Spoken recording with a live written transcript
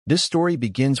This story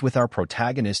begins with our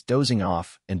protagonist dozing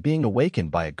off and being awakened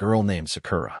by a girl named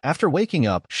Sakura. After waking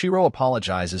up, Shiro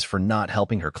apologizes for not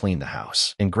helping her clean the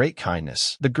house. In great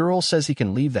kindness, the girl says he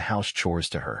can leave the house chores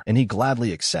to her, and he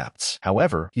gladly accepts.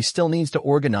 However, he still needs to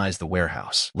organize the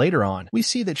warehouse. Later on, we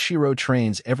see that Shiro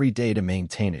trains every day to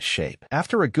maintain his shape.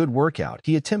 After a good workout,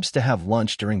 he attempts to have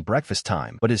lunch during breakfast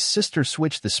time, but his sister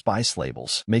switched the spice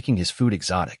labels, making his food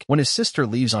exotic. When his sister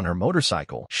leaves on her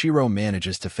motorcycle, Shiro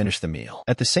manages to finish the meal.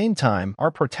 At the same time,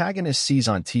 our protagonist sees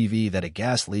on TV that a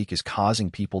gas leak is causing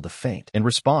people to faint. In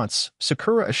response,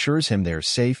 Sakura assures him they are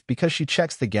safe because she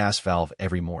checks the gas valve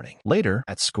every morning. Later,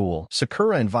 at school,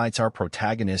 Sakura invites our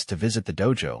protagonist to visit the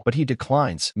dojo, but he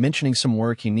declines, mentioning some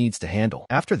work he needs to handle.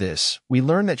 After this, we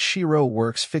learn that Shiro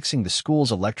works fixing the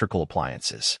school's electrical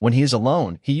appliances. When he is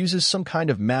alone, he uses some kind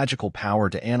of magical power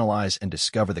to analyze and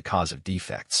discover the cause of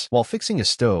defects. While fixing a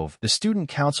stove, the student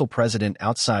council president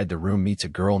outside the room meets a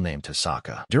girl named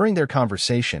Tosaka. During their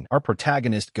conversation, our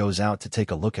protagonist goes out to take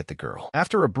a look at the girl.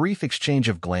 After a brief exchange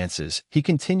of glances, he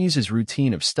continues his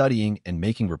routine of studying and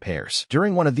making repairs.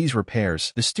 During one of these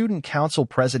repairs, the student council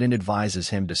president advises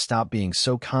him to stop being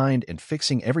so kind and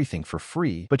fixing everything for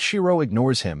free, but Shiro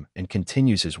ignores him and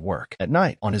continues his work. At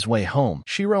night, on his way home,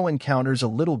 Shiro encounters a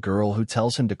little girl who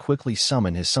tells him to quickly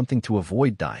summon his something to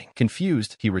avoid dying.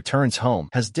 Confused, he returns home,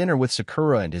 has dinner with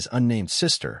Sakura and his unnamed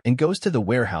sister, and goes to the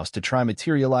warehouse to try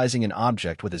materializing an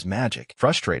object with his magic.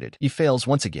 Frustrated, he fails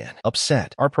once again.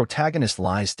 Upset, our protagonist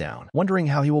lies down, wondering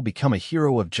how he will become a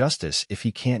hero of justice if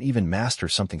he can't even master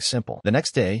something simple. The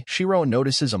next day, Shiro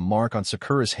notices a mark on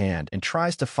Sakura's hand and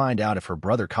tries to find out if her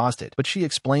brother caused it, but she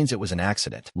explains it was an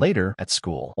accident. Later, at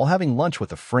school, while having lunch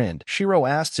with a friend, Shiro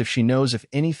asks if she knows if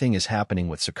anything is happening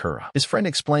with Sakura. His friend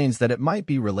explains that it might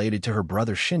be related to her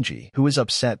brother Shinji, who is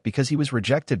upset because he was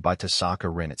rejected by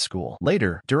Tosaka Rin at school.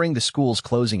 Later, during the school's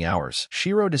closing hours,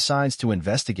 Shiro decides to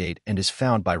investigate and is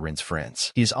found by Rin's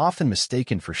friends. He is often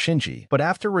mistaken for Shinji, but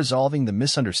after resolving the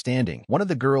misunderstanding, one of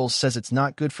the girls says it's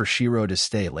not good for Shiro to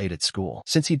stay late at school.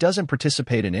 Since he doesn't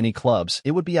participate in any clubs,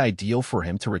 it would be ideal for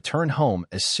him to return home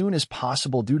as soon as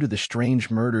possible due to the strange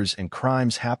murders and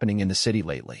crimes happening in the city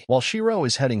lately. While Shiro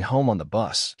is heading home on the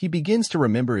bus, he begins to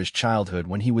remember his childhood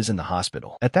when he was in the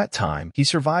hospital. At that time, he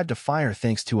survived a fire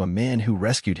thanks to a man who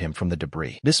rescued him from the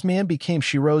debris. This man became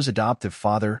Shiro's adoptive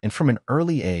father, and from an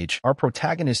early age, our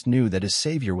protagonist knew that his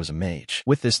savior was a mage.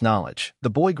 With this knowledge, the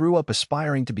boy grew up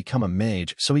aspiring to become a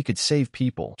mage so he could save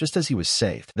people, just as he was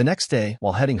saved. The next day,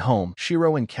 while heading home,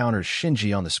 Shiro encounters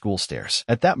Shinji on the school stairs.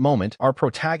 At that moment, our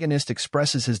protagonist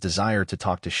expresses his desire to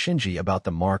talk to Shinji about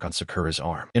the mark on Sakura's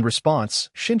arm. In response,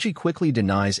 Shinji quickly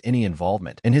denies any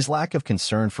involvement, and his lack of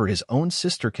concern for his own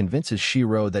sister convinces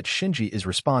Shiro that Shinji is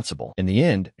responsible. In the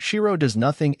end, Shiro does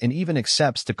nothing and even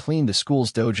accepts to clean the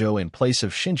school's dojo in place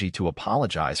of Shinji to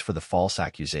apologize for the false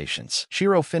accusations.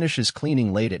 Shiro finishes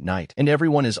cleaning late at night, and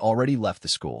everyone has already left the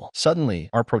school. Suddenly,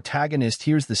 our protagonist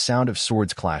hears the sound of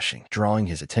swords clashing, drawing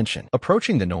his attention.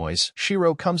 Approaching the noise,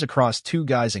 Shiro comes across two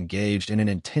guys engaged in an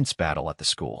intense battle at the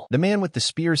school. The man with the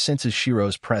spear senses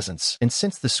Shiro's presence, and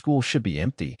since the school should be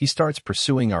empty, he starts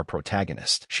pursuing our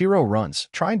protagonist. Shiro runs,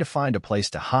 trying to find a place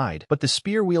to hide, but the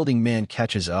spear-wielding man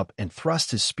catches up and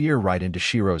thrusts his spear right into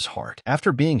Shiro's heart.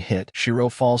 After being hit, Shiro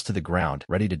falls to the ground,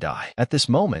 ready to die. At this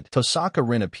moment, Tosaka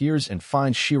Rin appears and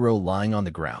finds Shiro lying on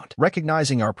the ground.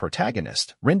 Recognizing our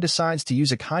protagonist, Rin decides to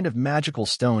use a kind of magical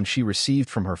stone she received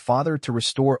from her father to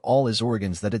restore all his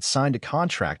organs that had signed a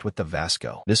contract with the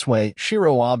Vasco. This way,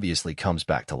 Shiro obviously comes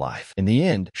back to life. In the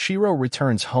end, Shiro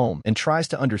returns home and tries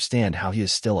to understand how he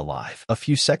is still alive. A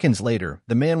few seconds later,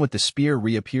 the man with the spear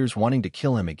reappears wanting to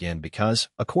kill him again because,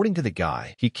 according to the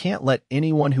guy, he can't let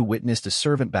anyone who witnessed a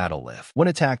servant battle live. When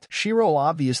attacked, Shiro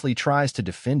obviously tries to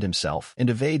defend himself and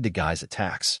evade the guy's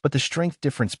attacks, but the strength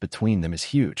difference between them is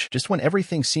huge. Just when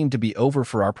everything seemed to be over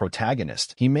for our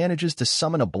protagonist, he manages to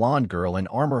summon a blonde girl in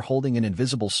armor holding an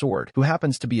invisible sword, who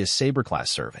happens to be a Saber-class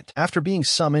servant. After being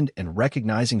summoned and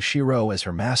recognizing Shiro as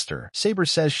her master, Saber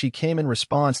says she came in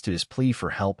response to his plea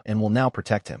for help and will now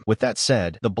protect him. With that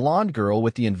said, the blonde girl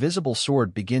with the invisible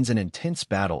sword begins an intense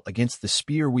battle against the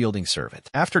spear-wielding servant.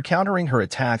 After countering her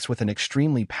attacks with an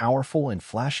extremely powerful and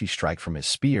flashy strike from his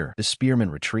spear, the spearman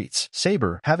retreats.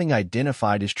 Saber, having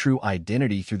identified his true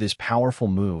identity through this powerful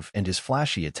move and his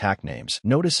flashy attack names,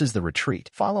 notices the retreat.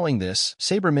 Following this,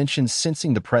 Saber mentions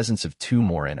sensing the presence of two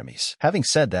more enemies. Having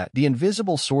said that, the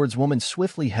invisible swordswoman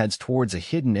swiftly heads towards a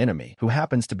hidden enemy, who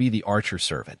happens to be the archer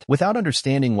servant. Without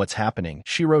understanding what's happening,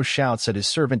 Shiro shouts at his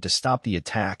servant to stop the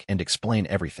attack and explain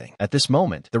everything. At this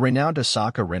moment, the renowned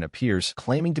Tosaka Rin appears,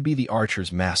 claiming to be the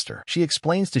archer's master. She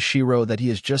explains to Shiro that he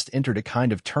has just entered a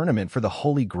kind of tournament for the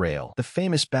Holy Grail, the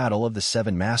famous battle of the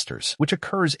Seven Masters. Masters, which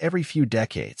occurs every few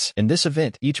decades. In this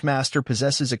event, each master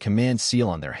possesses a command seal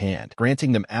on their hand,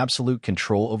 granting them absolute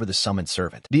control over the summoned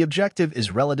servant. The objective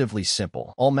is relatively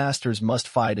simple. All masters must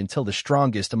fight until the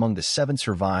strongest among the 7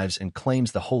 survives and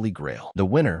claims the Holy Grail. The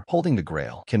winner, holding the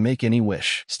Grail, can make any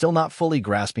wish. Still not fully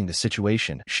grasping the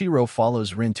situation, Shiro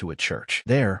follows Rin to a church.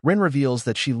 There, Rin reveals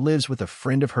that she lives with a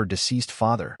friend of her deceased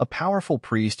father, a powerful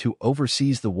priest who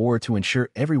oversees the war to ensure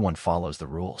everyone follows the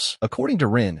rules. According to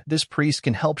Rin, this priest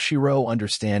can help Shiro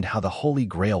understand how the Holy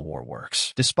Grail War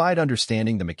works. Despite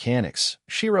understanding the mechanics,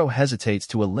 Shiro hesitates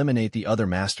to eliminate the other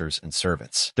masters and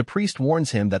servants. The priest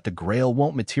warns him that the Grail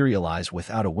won't materialize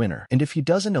without a winner, and if he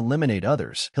doesn't eliminate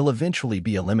others, he'll eventually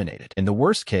be eliminated. In the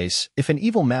worst case, if an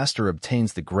evil master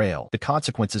obtains the Grail, the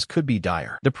consequences could be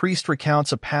dire. The priest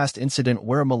recounts a past incident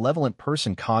where a malevolent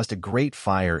person caused a great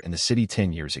fire in the city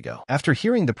 10 years ago. After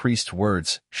hearing the priest's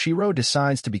words, Shiro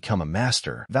decides to become a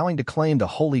master, vowing to claim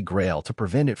the Holy Grail to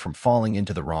prevent it from falling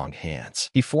into the wrong hands.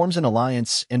 He forms an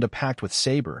alliance and a pact with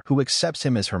Saber, who accepts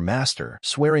him as her master,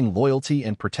 swearing loyalty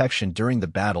and protection during the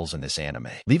battles in this anime.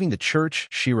 Leaving the church,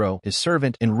 Shiro, his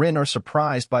servant, and Rin are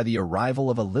surprised by the arrival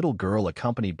of a little girl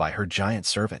accompanied by her giant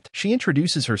servant. She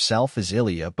introduces herself as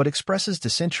Ilia, but expresses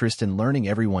disinterest in learning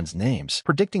everyone's names,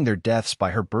 predicting their deaths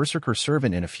by her berserker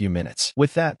servant in a few minutes.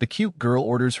 With that, the cute girl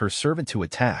orders her servant to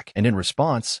attack, and in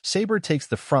response, Saber takes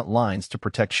the front lines to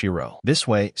protect Shiro. This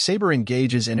way, Saber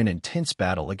engages in an intense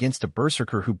battle against a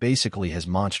berserker who basically has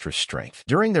monstrous strength.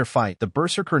 During their fight, the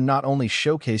berserker not only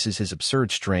showcases his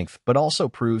absurd strength, but also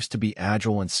proves to be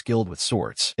agile and skilled with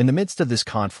swords. In the midst of this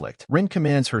conflict, Rin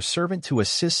commands her servant to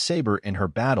assist Saber in her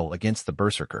battle against the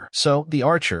berserker. So, the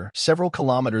archer, several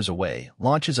kilometers away,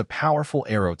 launches a powerful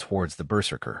arrow towards the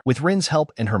berserker. With Rin's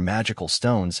help and her magical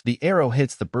stones, the arrow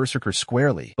hits the berserker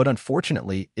squarely, but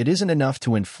unfortunately, it isn't enough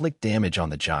to inflict damage on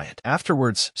the giant.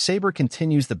 Afterwards, Saber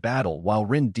continues the battle while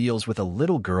Rin deals with a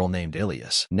little girl named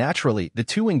Ilias. Naturally, the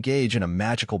two engage in a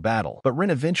magical battle, but Rin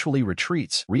eventually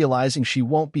retreats, realizing she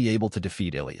won't be able to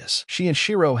defeat Ilias. She and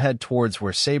Shiro head towards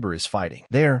where Saber is fighting.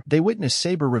 There, they witness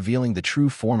Saber revealing the true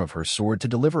form of her sword to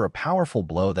deliver a powerful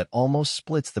blow that almost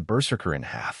splits the berserker in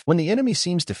half. When the enemy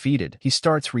seems defeated, he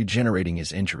starts regenerating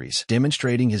his injuries,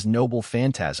 demonstrating his noble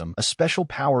phantasm, a special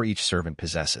power each servant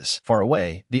possesses. Far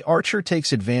away, the archer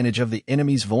takes advantage of the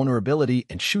enemy's vulnerability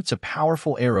and shoots a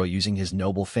powerful arrow using his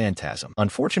noble phantasm.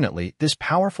 Unfortunately, this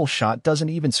powerful shot doesn't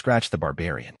even scratch the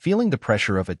barbarian. Feeling the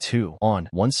pressure of a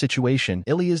 2-on-1 situation,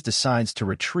 Ilias decides to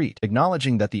retreat,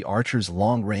 acknowledging that the archer's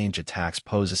long-range attacks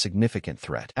pose a significant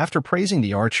threat. After praising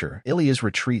the archer, Ilias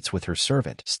retreats with her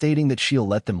servant, stating that she'll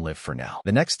let them live for now.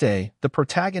 The next day, the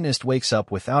protagonist wakes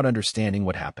up without understanding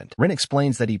what happened. Rin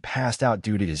explains that he passed out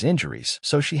due to his injuries,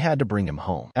 so she had to bring him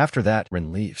home. After that,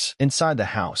 Rin leaves. Inside the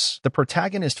house, the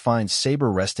protagonist finds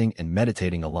Saber resting and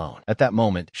meditating alone. At that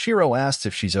moment, Shiro asks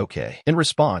if she's okay. In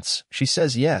response, she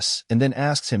says yes, and then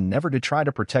asks him never to try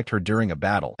to protect her during a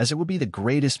battle, as it would be the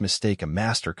greatest mistake a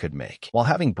master could make. While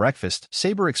having breakfast,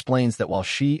 Saber explains that while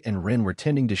she and Rin were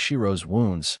tending to Shiro's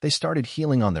wounds, they started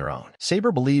healing on their own.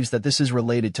 Saber believes that this is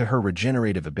related to her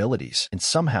regenerative abilities, and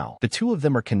somehow, the two of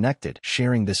them are connected,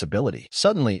 sharing this ability.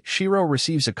 Suddenly, Shiro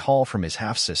receives a call from his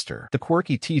half-sister, the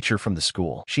quirky teacher from the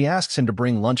school. She asks him to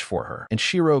bring lunch for her, and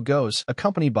Shiro goes,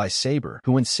 accompanied by Saber,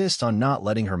 who insists on not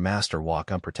letting her master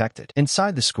walk unprotected.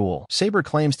 Inside the school, Saber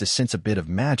claims to sense a bit of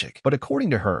magic, but according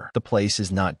to her, the place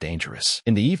is not dangerous.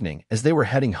 In the evening, as they were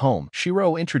heading home,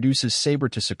 Shiro introduces Saber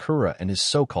to Sakura and his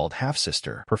so-called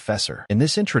half-sister, Professor. In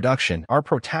this introduction, our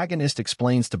protagonist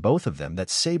explains to both of them that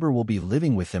Saber will be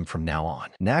living with them from now on.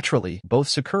 Naturally, both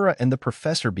Sakura and the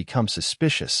professor become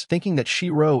suspicious, thinking that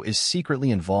Shiro is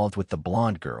secretly involved with the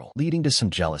blonde girl, leading to some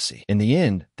jealousy. In the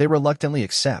end, they reluctantly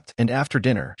accept, and after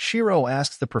dinner, Shiro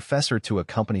asks the professor to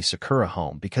accompany Sakura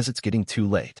home because it's getting too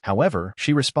late. However,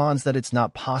 she responds that it's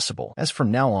not possible, as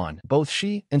from now on, both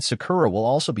she and Sakura will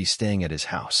also be staying at his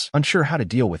house. Unsure how to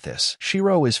deal with this,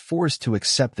 Shiro is forced to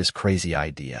accept this crazy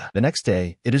idea. The next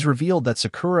day, it is revealed that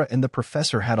Sakura and the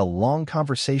professor had a long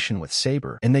conversation with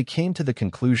Saber, and they came to the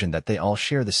conclusion that they all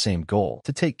share the same goal,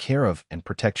 to take care of and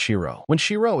protect Shiro. When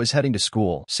Shiro is heading to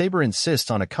school, Saber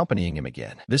insists on accompanying him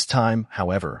again. This time,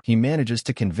 however, he manages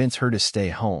to convince her to stay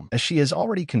home, as she has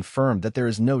already confirmed that there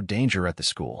is no danger at the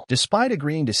school. Despite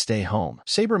agreeing to stay home,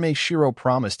 Saber makes Shiro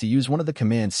promise to use one of the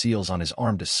command seals on his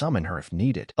arm to summon her if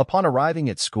needed. Upon arriving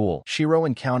at school, Shiro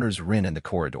encounters Rin in the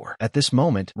corridor. At this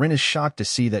moment, Rin is shocked to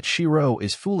see that Shiro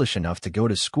is foolish enough to go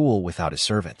to school without a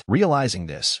servant. Realizing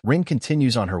this, Rin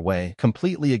continues on her way,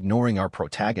 completely ignoring our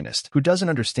protagonist, who doesn't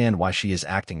understand why she is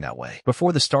acting that way.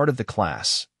 Before the start of the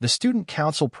class, the student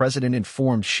council president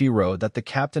informed Shiro that the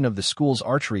captain of the school's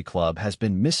archery club has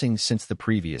been missing since the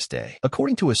previous previous day.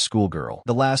 According to a schoolgirl,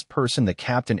 the last person the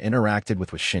captain interacted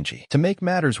with was Shinji. To make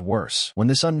matters worse, when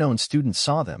this unknown student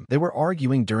saw them, they were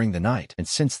arguing during the night, and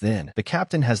since then, the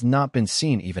captain has not been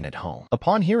seen even at home.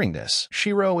 Upon hearing this,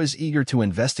 Shiro is eager to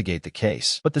investigate the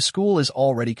case, but the school is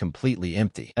already completely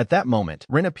empty. At that moment,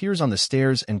 Rin appears on the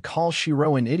stairs and calls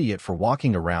Shiro an idiot for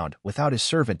walking around without his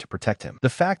servant to protect him. The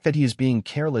fact that he is being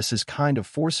careless is kind of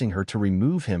forcing her to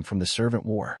remove him from the servant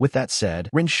war. With that said,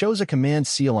 Rin shows a command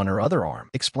seal on her other arm,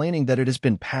 explaining that it has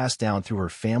been passed down through her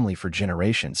family for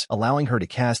generations, allowing her to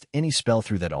cast any spell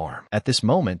through that arm. At this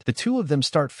moment, the two of them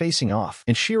start facing off,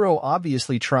 and Shiro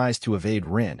obviously tries to evade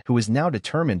Rin, who is now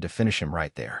determined to finish him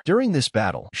right there. During this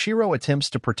battle, Shiro attempts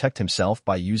to protect himself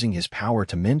by using his power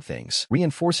to mend things,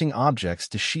 reinforcing objects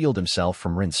to shield himself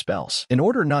from Rin's spells. In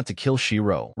order not to kill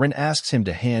Shiro, Rin asks him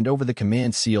to hand over the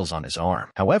command seals on his arm.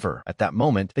 However, at that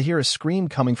moment, they hear a scream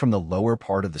coming from the lower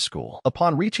part of the school.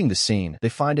 Upon reaching the scene, they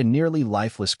find a nearly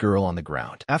lifeless girl on the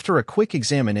ground. After a quick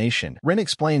examination, Rin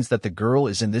explains that the girl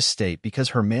is in this state because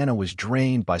her mana was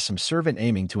drained by some servant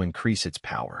aiming to increase its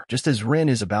power. Just as Rin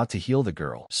is about to heal the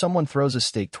girl, someone throws a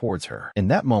stake towards her. In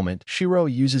that moment, Shiro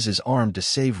uses his arm to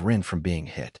save Rin from being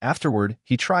hit. Afterward,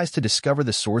 he tries to discover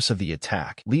the source of the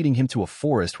attack, leading him to a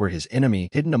forest where his enemy,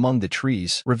 hidden among the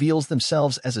trees, reveals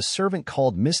themselves as a servant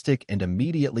called Mystic and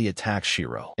immediately attacks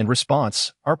Shiro. In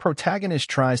response, our protagonist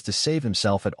tries to save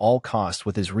himself at all costs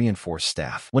with his reinforced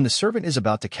staff. When the servant is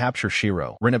about to capture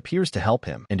Shiro, Rin appears to help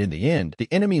him, and in the end, the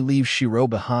enemy leaves Shiro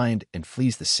behind and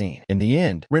flees the scene. In the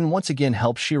end, Rin once again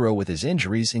helps Shiro with his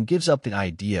injuries and gives up the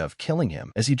idea of killing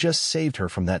him, as he just saved her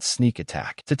from that sneak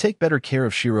attack. To take better care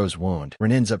of Shiro's wound,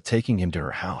 Rin ends up taking him to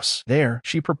her house. There,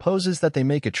 she proposes that they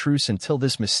make a truce until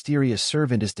this mysterious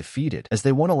servant is defeated, as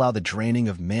they won't allow the draining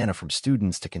of mana from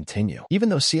students to continue. Even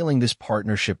though sealing this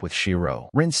partnership with Shiro,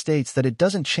 Rin states that it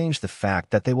doesn't change the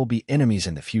fact that they will be enemies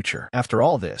in the future. After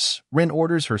all this, Rin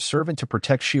orders her servant to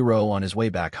protect Shiro on his way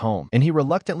back home, and he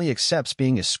reluctantly accepts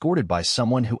being escorted by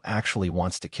someone who actually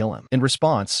wants to kill him. In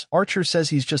response, Archer says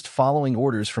he's just following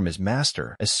orders from his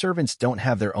master, as servants don't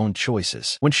have their own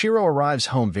choices. When Shiro arrives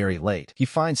home very late, he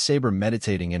finds Saber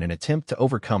meditating in an attempt to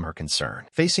overcome her concern.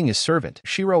 Facing his servant,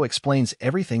 Shiro explains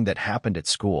everything that happened at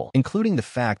school, including the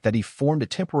fact that he formed a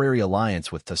temporary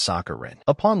alliance with Tasaka Rin.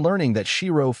 Upon learning that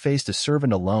Shiro faced a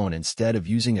servant alone instead of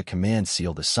using a command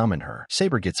seal to summon her,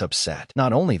 Saber gets upset.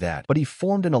 Not only that, but he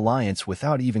formed an alliance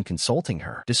without even consulting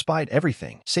her. Despite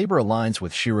everything, Saber aligns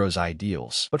with Shiro's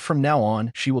ideals, but from now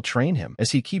on, she will train him,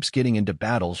 as he keeps getting into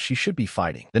battles she should be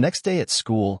fighting. The next day at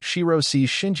school, Shiro sees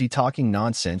Shinji talking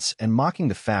nonsense and mocking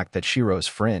the fact that Shiro's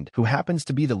friend, who happens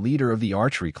to be the leader of the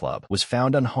archery club, was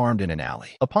found unharmed in an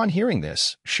alley. Upon hearing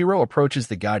this, Shiro approaches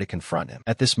the guy to confront him.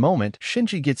 At this moment,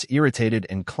 Shinji gets irritated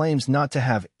and claims not to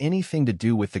have anything to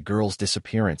do with the girl's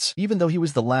disappearance, even though he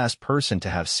was the last person to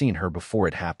have seen her before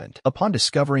it happened. Upon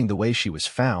discovering the way she was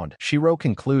found, Shiro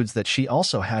concludes that she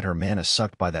also had her mana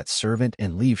sucked by that servant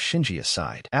and leaves Shinji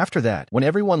aside. After that, when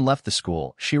everyone left the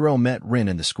school, Shiro met Rin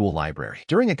in the school library.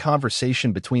 During a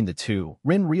conversation between the two,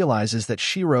 Rin realizes that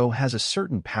Shiro has a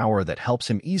certain power that helps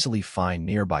him easily find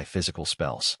nearby physical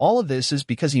spells. All of this is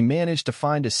because he managed to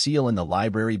find a seal in the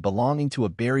library belonging to a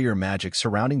barrier magic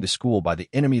surrounding the school by the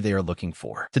enemy they are looking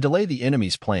for. To delay the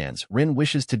enemy's plans, Rin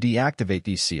wishes to deactivate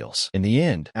these seals. In the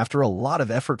end, after a lot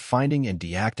of effort finding and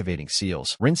deactivating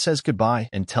seals, Rin says goodbye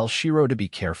and tells Shiro to be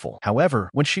careful. However,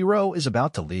 when Shiro is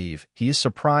about to leave, he is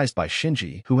surprised by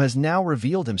Shinji, who has now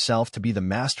revealed himself to be the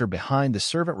master behind the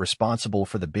servant responsible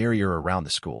for the barrier around the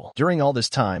school. During all this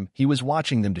time, he was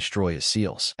watching them destroy his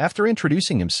seals. After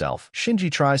introducing himself,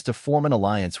 Shinji tries to form an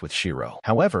alliance with Shiro.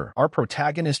 However, our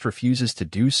protagonist refuses to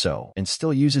do so and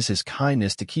still uses his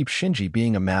kindness to keep Shinji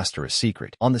being a master a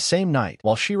secret. On the same night,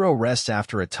 while Shiro rests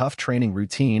after a tough training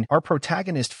routine, our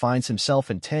protagonist finds himself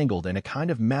entangled in a kind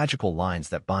of magical lines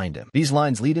that bind him. These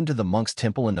lines lead into the monk's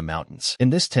temple in the mountains. In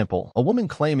this temple, a woman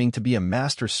claiming to be a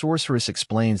master sorceress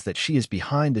explains that she is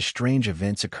behind the strange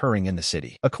events occurring in the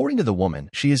city. According to the woman,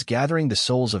 she is gathering the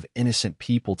souls of innocent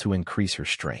people to increase her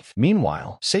strength.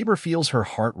 Meanwhile, Saber feels her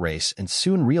heart race and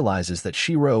soon realizes that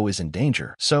Shiro is in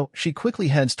danger, so she quickly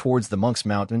heads towards the monk's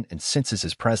mountain and senses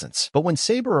his presence. But when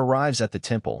Saber arrives at the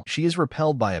temple, she is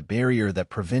repelled by a barrier that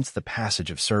prevents the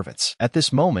passage of servants. At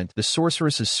this moment, the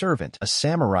sorceress's servant, a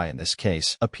samurai in this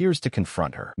case, appears to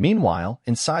confront her. Meanwhile,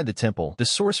 inside the temple, the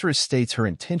sorceress states her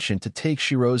intention to take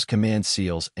Shiro's command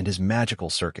seals and his magical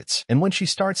circuits. And when she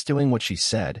starts doing what she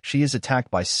said, she is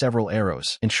attacked by several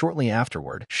arrows, and shortly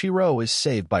afterward, Shiro is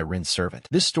saved by Rin's servant.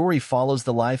 This story follows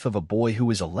the life of a boy who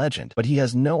is a legend, but he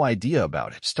has no idea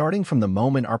about it, starting from the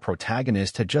moment our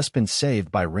protagonist had just been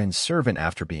saved by Rin's servant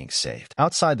after being saved.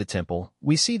 Outside the temple,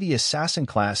 we see the assassin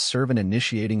class servant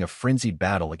initiating a frenzied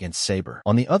battle against Saber.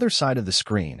 On the other side of the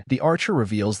screen, the Archer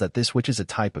reveals that this witch is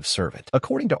a type of servant.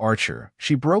 According to Archer,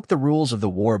 she broke the rules of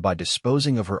the war by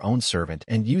disposing of her own servant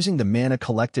and using the mana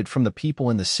collected from the people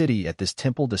in the city at this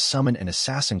temple to summon an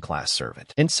assassin-class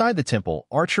servant. Inside the temple,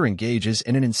 Archer engages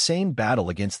in an insane battle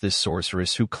against this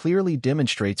sorceress who clearly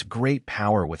demonstrates great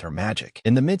power with her magic.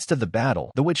 In the midst of the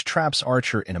battle, the witch traps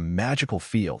Archer in a magical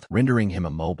field, rendering him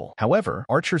immobile. However,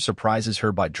 Archer surprises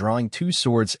her by drawing two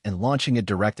swords and launching a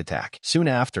direct attack. Soon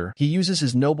after, he uses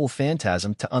his noble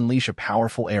phantasm to unleash a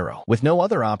powerful arrow. With no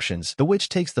other options, the witch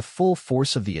takes the full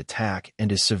force of the attack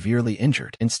and is severely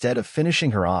injured. Instead of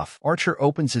finishing her off, Archer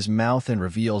opens his mouth and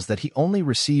reveals that he only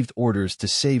received orders to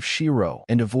save Shiro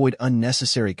and avoid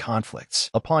unnecessary conflicts.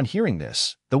 Upon hearing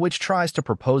this, the witch tries to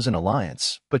propose an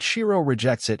alliance, but Shiro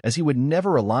rejects it as he would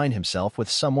never align himself with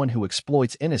someone who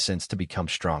exploits innocence to become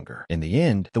stronger. In the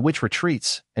end, the witch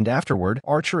retreats, and afterward,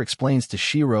 Archer explains to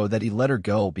Shiro that he let her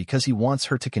go because he wants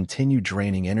her to continue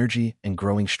draining energy and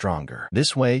growing stronger.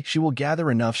 This way, she will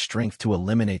gather enough strength to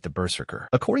eliminate the Berserker.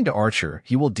 According to Archer,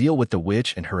 he will deal with the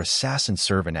witch and her assassin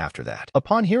servant after that.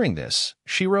 Upon hearing this,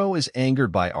 Shiro is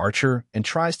angered by Archer and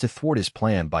tries to thwart his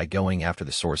plan by going after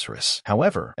the sorceress.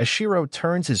 However, as Shiro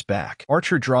turns his back,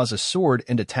 Archer draws a sword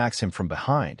and attacks him from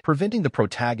behind, preventing the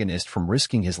protagonist from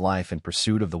risking his life in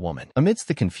pursuit of the woman. Amidst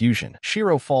the confusion,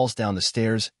 Shiro falls down the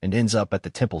stairs and ends up at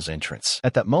the temple's entrance.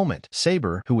 At that moment,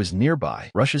 Saber, who is nearby,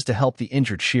 rushes to help the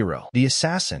injured Shiro. The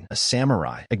assassin, a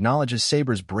samurai, acknowledges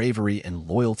Saber's bravery and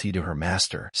loyalty to her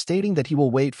master, stating that he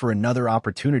will wait for another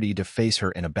opportunity to face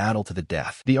her in a battle to the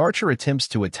death. The archer attempts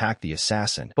to attack the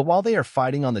assassin, but while they are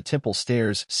fighting on the temple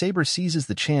stairs, Saber seizes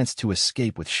the chance to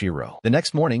escape with Shiro. The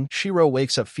next morning, Shiro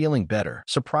wakes up feeling better,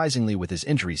 surprisingly with his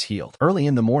injuries healed. Early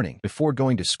in the morning, before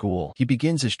going to school, he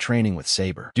begins his training with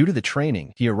Saber. Due to the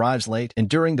training, he arrives late, and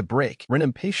during the break, Rin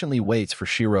impatiently waits for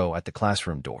Shiro at the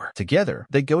classroom door. Together,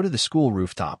 they go to the school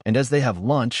rooftop, and as they have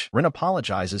lunch, Rin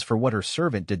apologizes for what her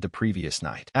servant did the previous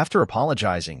night. After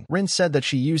apologizing, Rin said that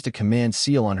she used a command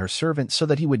seal on her servant so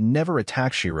that he would never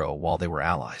attack Shiro while they were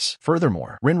allies.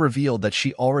 Furthermore, Rin revealed that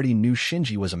she already knew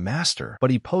Shinji was a master,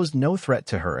 but he posed no threat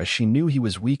to her as she knew he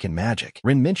was weak in magic.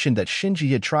 Rin mentioned that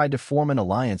Shinji had tried to form an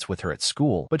alliance with her at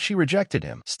school, but she rejected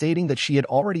him, stating that she had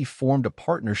already formed a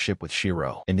partnership with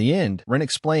Shiro. In the end, Rin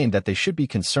explained that they should be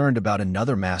concerned about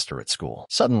another master at school.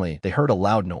 Suddenly, they heard a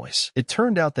loud noise. It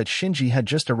turned out that Shinji had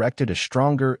just erected a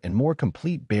stronger and more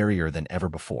complete barrier than ever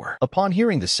before. Upon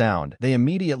hearing the sound, they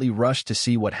immediately rushed to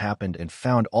see what happened and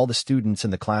found all the students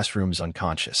in the classrooms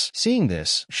unconscious. Seeing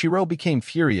this, Shiro became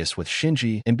furious with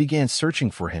Shinji and began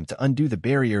searching for him to undo the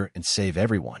barrier and save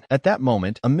everyone. At that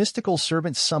moment, a mystical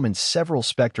servant summoned several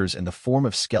specters in the form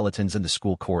of skeletons in the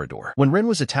school corridor. When Rin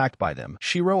was attacked by them,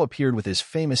 Shiro appeared with his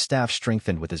famous staff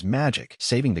strengthened with his magic,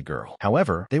 saving the girl.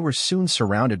 However, they were soon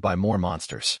surrounded by more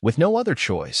monsters. With no other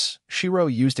choice, Shiro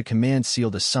used a command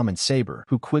seal to summon Saber,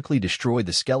 who quickly destroyed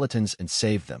the skeletons and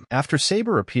saved them. After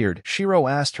Saber appeared, Shiro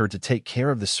asked her to take care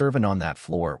of the servant on that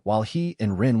floor while he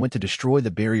and Rin went to destroy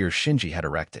the barrier Shinji had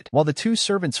erected. While the two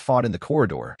servants fought in the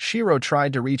corridor, Shiro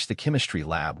tried to reach the chemistry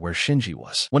lab where Shinji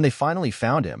was. When they finally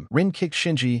found him, Rin kicked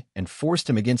Shinji and forced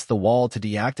him against the wall to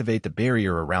deactivate the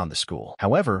barrier around the school.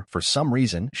 However, for some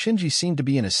reason, Shinji seemed to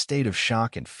be in a state of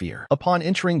shock and fear. Upon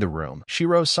entering the room,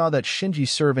 Shiro saw that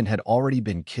Shinji's servant had already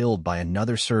been killed by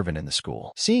another servant in the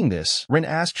school. Seeing this, Rin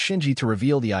asked Shinji to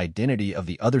reveal the identity of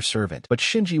the other servant, but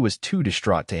Shinji was too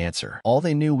distraught to answer. All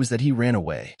they knew was that he ran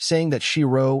away, saying that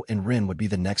Shiro and Rin would be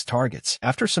the next targets.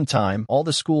 After some time, all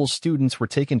the school's students were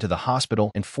taken to the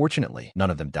hospital, and fortunately, none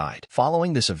of them died.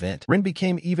 Following this event, Rin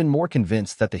became even more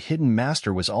convinced that the hidden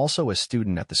master was also a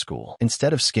student at the school.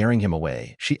 Instead of scaring him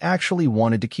away, she actually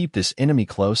wanted to keep this enemy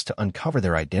close to uncover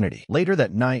their identity. Later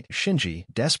that night, Shinji,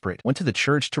 desperate, went to the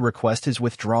church to request his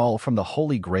withdrawal from the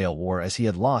Holy Grail War as he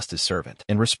had lost his servant.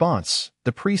 In response,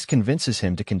 the priest convinces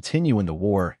him to continue in the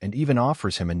war and even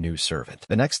offers him a new servant.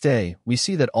 The next day, we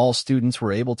see that all students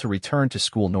were able to return to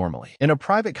school normally. In a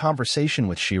private conversation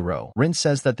with Shiro, Rin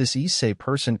says that this Issei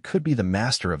person could be the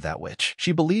master of that witch.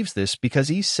 She believes this because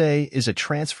Issei is a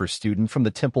transfer student from the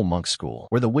Temple Monk School,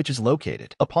 where the witch is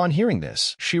located. Upon hearing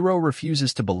this, Shiro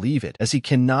refuses to believe it as he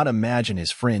cannot imagine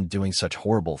his friend doing such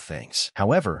horrible things.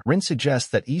 However, Rin suggests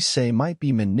that Issei might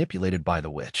be manipulated by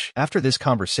the witch. After this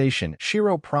conversation,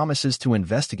 Shiro promises to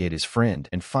investigate his friend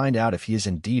and find out if he is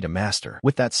indeed a master.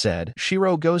 With that said,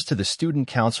 Shiro goes to the student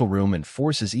council room and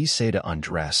forces Issei to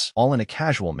undress, all in a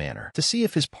casual manner, to see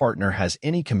if his partner has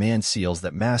any command seals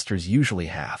that master masters usually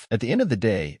have. At the end of the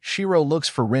day, Shiro looks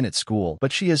for Rin at school,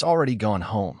 but she has already gone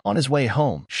home. On his way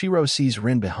home, Shiro sees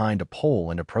Rin behind a pole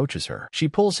and approaches her. She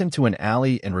pulls him to an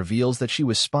alley and reveals that she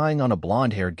was spying on a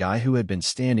blonde-haired guy who had been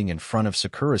standing in front of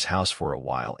Sakura's house for a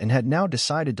while and had now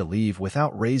decided to leave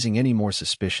without raising any more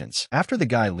suspicions. After the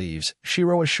guy leaves,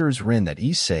 Shiro assures Rin that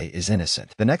Issei is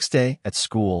innocent. The next day, at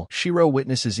school, Shiro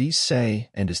witnesses Issei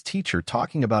and his teacher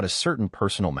talking about a certain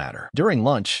personal matter. During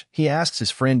lunch, he asks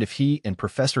his friend if he and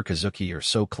Professor Kazuki are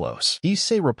so close.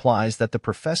 Issei replies that the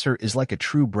professor is like a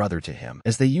true brother to him,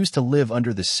 as they used to live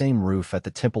under the same roof at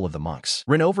the Temple of the Monks.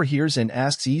 Rin overhears and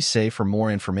asks Issei for more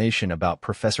information about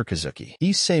Professor Kazuki.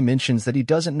 Issei mentions that he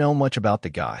doesn't know much about the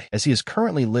guy, as he is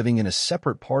currently living in a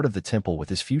separate part of the temple with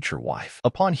his future wife.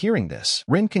 Upon hearing this,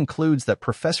 Rin concludes that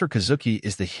Professor Kazuki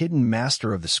is the hidden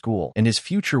master of the school, and his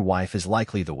future wife is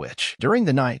likely the witch. During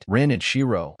the night, Rin and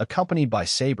Shiro, accompanied by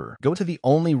Saber, go to the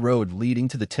only road leading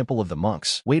to the Temple of the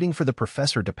Monks, waiting for the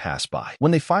professor to pass by.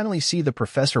 When they finally see the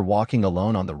professor walking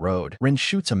alone on the road, Rin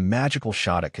shoots a magical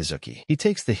shot at Kazuki. He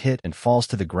takes the hit and falls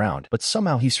to the ground, but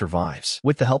somehow he survives.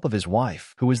 With the help of his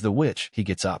wife, who is the witch, he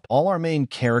gets up. All our main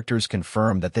characters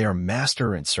confirm that they are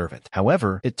master and servant.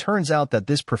 However, it turns out that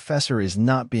this professor is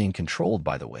not being controlled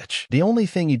by the witch. The only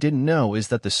thing he didn't know is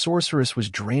that the sorceress was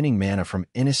draining mana from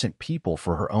innocent people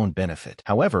for her own benefit.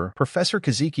 However, Professor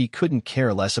Kazuki couldn't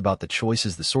care less about the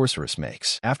choices the sorceress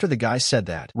makes. After the guy said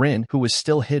that, Rin, who was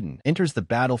still hidden, enters the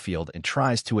battlefield and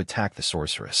tries to attack the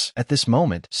sorceress. At this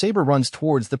moment, Saber runs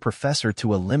towards the professor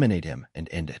to eliminate him and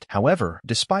end it. However,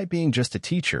 despite being just a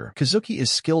teacher, Kazuki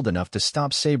is skilled enough to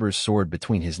stop Saber's sword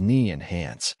between his knee and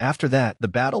hands. After that, the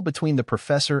battle between the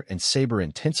professor and Saber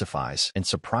intensifies, and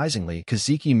surprisingly,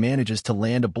 Kazuki manages to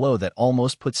land a blow that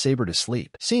almost puts Saber to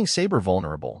sleep. Seeing Saber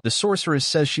vulnerable, the sorceress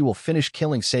says she will finish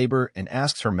killing Saber and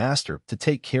asks her master to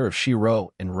take care of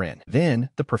Shiro and Rin. Then,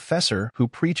 the professor, who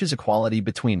preaches equality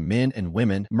between men and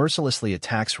women, mercilessly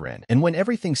attacks Rin, and when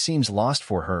everything seems lost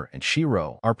for her and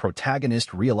Shiro, our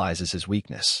protagonist realizes his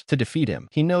weakness. To defeat him,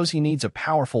 he knows he needs a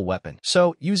powerful weapon.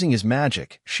 So, using his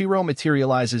magic, Shiro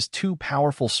materializes two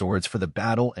powerful swords for the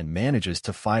battle and manages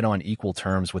to fight on equal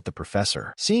terms with the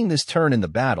professor. Seeing this turn in the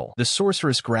battle, the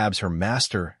sorceress grabs her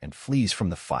master and flees from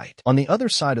the fight. On the other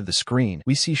side of the screen,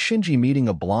 we see Shinji meeting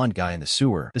a blonde guy in the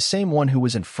sewer, the same one who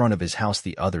was in front of his house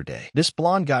the other day. This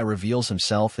blonde guy reveals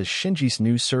himself as Shinji's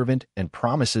new servant and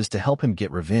promises to help him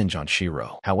get revenge on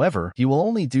Shiro. However, he will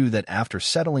only do that after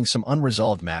settling some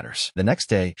unresolved matters. The next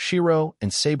day, Shiro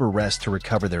and Saber rest to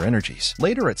recover their energies.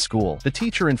 Later at school, the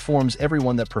teacher informs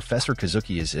everyone that Professor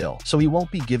Kazuki is ill, so he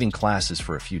won't be giving classes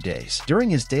for a few days. During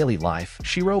his daily life,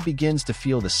 Shiro begins to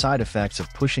feel the side effects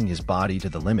of pushing his body to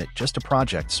the limit just to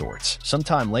project sorts.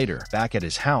 Sometime later, back at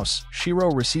his house,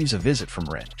 Shiro receives a visit from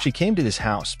Rin. She came to his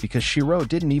house because Shiro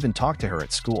didn't even talk to her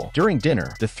at school. During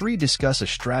dinner, the three discuss a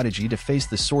strategy to face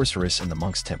the sorceress in the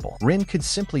monk's temple. Rin could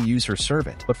simply use her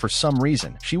servant, but for some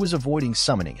reason, she was avoiding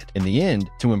summoning it. In the end,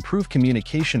 to improve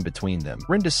communication between them,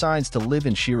 Rin decides to live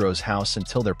in Shiro's house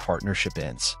until their partnership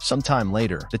ends. Sometime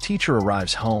later, the teacher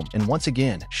arrives home, and once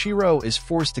again, Shiro is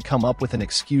forced to come up with an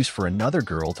excuse for another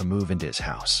girl to move into his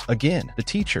house. Again, the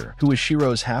teacher, who is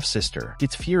Shiro's half-sister,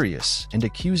 gets furious and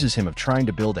accuses him of trying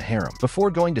to build a harem.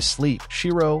 Before going to sleep,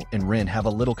 Shiro and Rin have a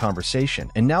little conversation,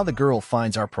 and now the girl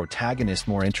finds our protagonist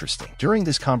more interesting. During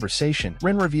this conversation,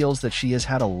 Rin reveals that she has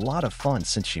had a lot of fun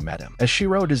since she met him. As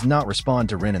Shiro does not respond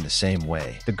to Rin in the same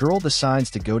way, the girl decides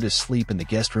to go to sleep in the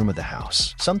guest room of the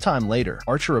house. Sometime later,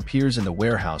 Archer appears in the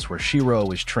warehouse where Shiro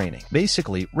is training.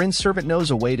 Basically, Rin's servant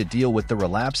knows a way to deal with the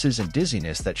relapses and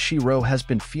dizziness that Shiro has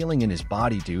been feeling in his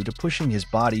body due to pushing his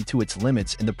body to its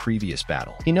limits in the previous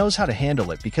battle. He knows how to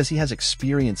handle it because he has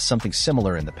experienced something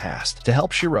similar in the past. To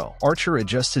help Shiro, Archer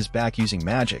adjusts his back using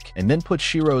magic and then puts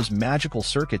Shiro's magical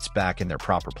circuits back in their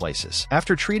proper places.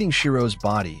 After treating Shiro's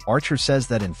body, Archer says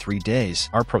that in 3 days,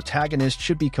 our protagonist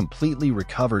should be completely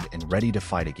recovered and ready to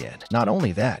fight again. Not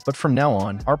only that, but from now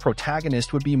on, our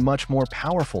protagonist would be much more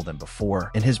powerful than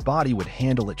before, and his body would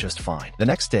handle it just fine. The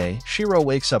next day, Shiro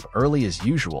wakes up early as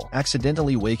usual,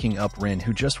 accidentally waking up Rin,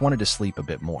 who just wanted to sleep a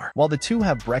bit more. While the two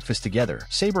have breakfast together,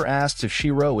 Saber asks if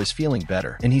Shiro is feeling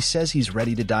better, and he says he's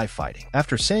ready to die fighting.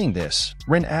 After saying this,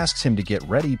 Rin asks him to get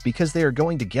ready because they are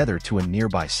going together to a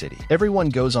nearby city. Everyone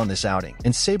goes on this outing,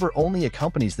 and Saber only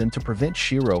accompanies them to prevent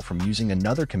Shiro from using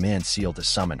another command seal to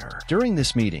summon her. During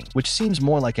this meeting, which seems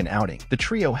more like an outing, the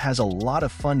trio has a lot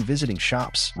of fun visiting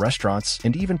shops, restaurants,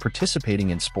 and even participating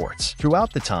in sports.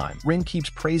 Throughout the time, Rin keeps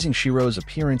praising Shiro's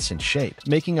appearance and shape,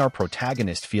 making our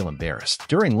protagonist feel embarrassed.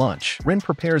 During lunch, Rin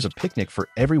prepares a picnic for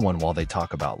everyone while they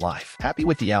talk about life. Happy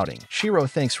with the outing, Shiro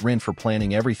thanks Rin for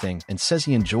planning everything and says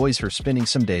he enjoys her spending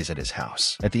some days at his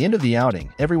house. At At the end of the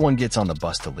outing, everyone gets on the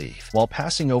bus to leave. While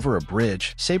passing over a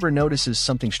bridge, Saber notices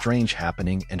something strange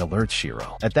happening and alerts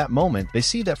Shiro. At that moment, they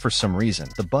see that for some reason,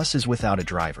 the bus is without a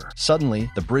driver.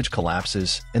 Suddenly, the bridge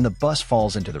collapses and the bus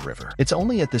falls into the river. It's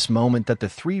only at this moment that the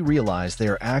three realize they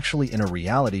are actually in a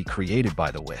reality created by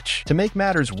the witch. To make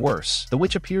matters worse, the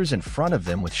witch appears in front of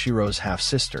them with Shiro's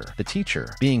half-sister, the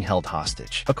teacher, being held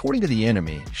hostage. According to the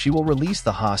enemy, she will release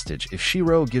the hostage if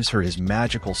Shiro gives her his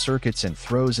magical circuits and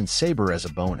throws in Saber as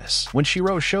a bonus. When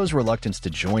Shiro shows reluctance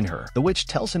to join her, the witch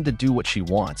tells him to do what she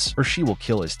wants, or she will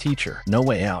kill his teacher. No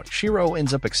way out, Shiro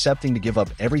ends up accepting to give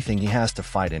up everything he has to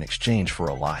fight in exchange for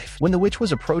a life. When the witch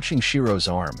was approaching Shiro's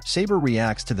arm, Saber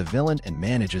reacts to the villain and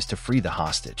manages to free the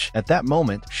hostage. At that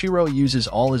moment, Shiro uses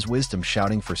all his wisdom,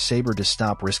 shouting for Saber to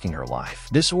stop risking her life.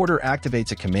 This order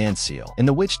activates a command seal, and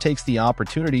the witch takes the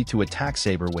opportunity to attack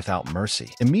Saber without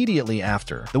mercy. Immediately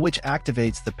after, the witch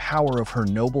activates the power of her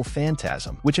noble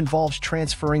phantasm, which involves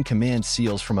transferring command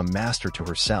seals from a master to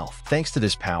herself. Thanks to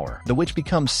this power, the witch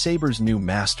becomes Saber's new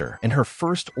master, and her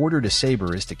first order to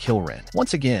Saber is to kill Rin.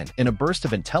 Once again, in a burst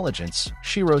of intelligence,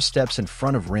 Shiro steps in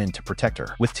front of Rin to protect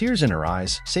her. With tears in her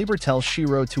eyes, Saber tells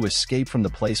Shiro to escape from the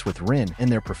place with Rin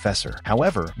and their professor.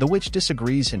 However, the witch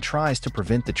disagrees and tries to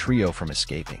prevent the trio from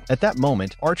escaping. At that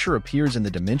moment, Archer appears in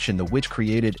the dimension the witch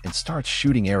created and starts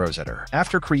shooting arrows at her.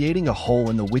 After creating a hole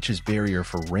in the witch's barrier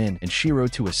for Rin and Shiro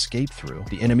to escape through,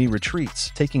 the enemy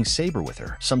retreats, taking Saber with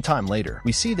her. Sometime later,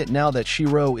 we see that now that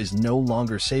Shiro is no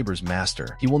longer Saber's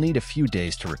master, he will need a few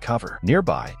days to recover.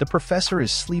 Nearby, the professor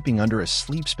is sleeping under a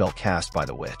sleep spell cast by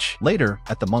the witch. Later,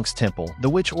 at the monk's temple, the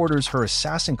witch orders her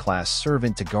assassin-class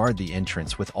servant to guard the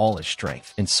entrance with all his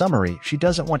strength. In summary, she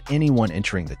doesn't want anyone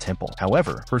entering the temple.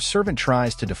 However, her servant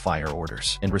tries to defy her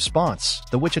orders. In response,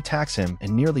 the witch attacks him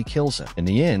and nearly kills him. In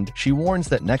the end, she warns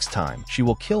that next time, she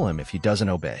will kill him if he doesn't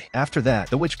obey. After that,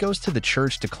 the witch goes to the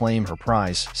church to claim her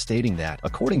prize, stating that,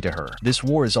 according to her, this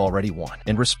war is already won.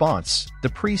 In response, the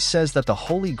priest says that the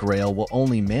Holy Grail will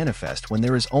only manifest when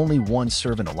there is only one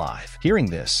servant alive. Hearing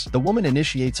this, the woman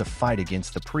initiates a fight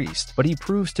against the priest, but he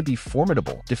proves to be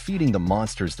formidable, defeating the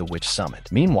monsters the witch summoned.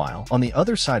 Meanwhile, on the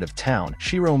other side of town,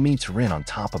 Shiro meets Rin on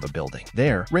top of a building.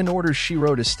 There, Rin orders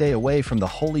Shiro to stay away from the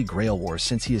Holy Grail War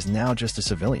since he is now just a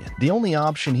civilian. The only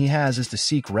option he has is to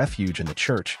seek refuge in the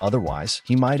church, otherwise,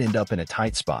 he might end up in a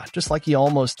tight spot, just like he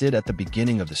almost did at the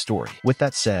beginning of the story. With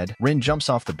that said, Rin jumps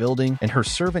off the building and her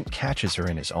servant catches her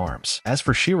in his arms. As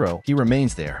for Shiro, he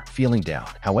remains there, feeling down.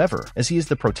 However, as he is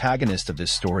the protagonist of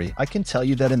this story, I can tell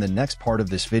you that in the next part of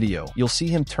this video, you'll see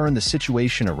him turn the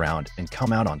situation around and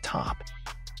come out on top.